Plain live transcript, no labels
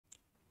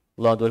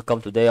Hello and welcome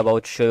today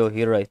about show you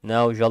here right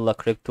now Gala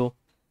crypto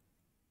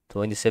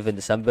 27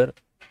 December.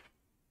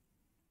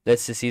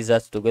 Let's see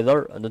that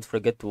together, and don't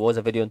forget to watch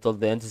the video until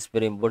the end. It's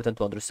very important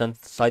to understand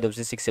the side of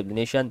this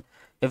explanation,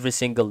 every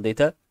single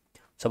data.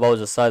 It's about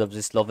the side of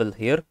this level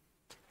here,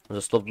 on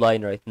the stop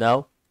line right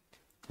now,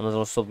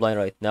 another stop line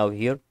right now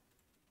here.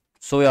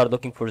 So we are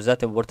looking for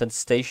that important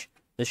stage.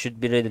 This should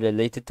be really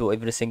related to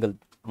every single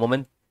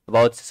moment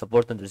about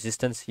support and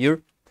resistance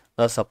here,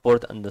 the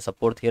support and the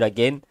support here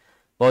again.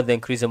 About the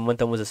increase in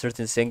momentum with a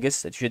certain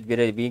things, it should be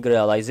really being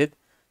realized.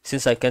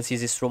 Since I can see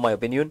this through my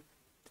opinion,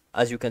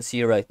 as you can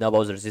see right now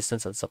about the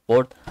resistance and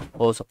support,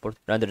 all support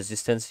and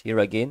resistance here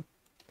again.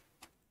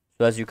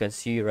 So as you can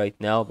see right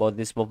now about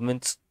this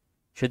movement,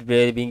 should be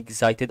really being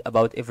excited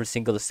about every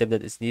single step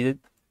that is needed.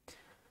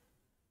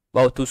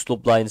 About two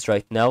slope lines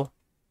right now.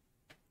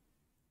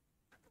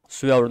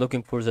 So we are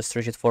looking for the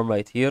stretched form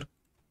right here.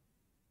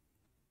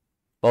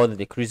 About the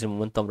decrease in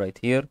momentum right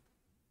here,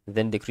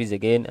 then decrease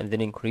again, and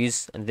then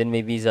increase, and then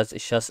maybe that's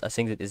just a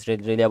thing that is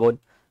really reliable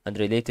and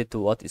related to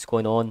what is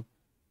going on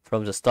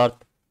from the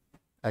start.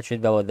 I should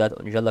be about that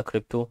on Gala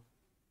crypto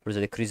for the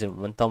decrease in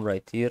momentum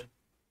right here.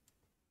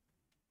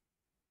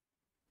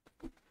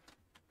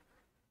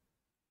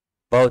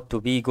 About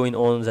to be going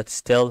on, that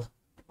still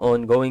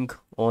ongoing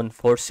on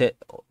 4 cent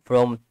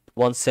from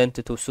 1 cent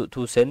to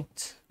 2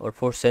 cents or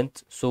 4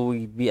 cents. So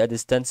we be a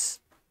distance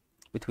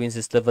between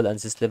this level and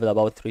this level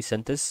about 3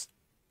 cents.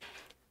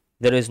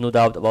 There is no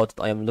doubt about it.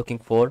 I am looking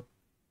for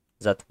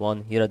that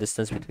one here, a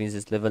distance between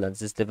this level and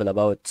this level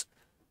about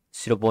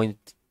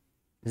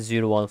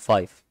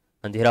 0.015,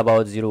 and here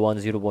about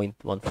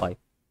 0.15.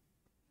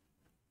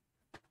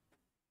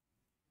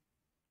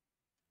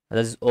 And that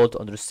is all to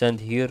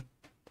understand here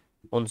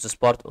on this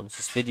part, on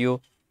this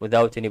video,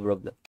 without any problem.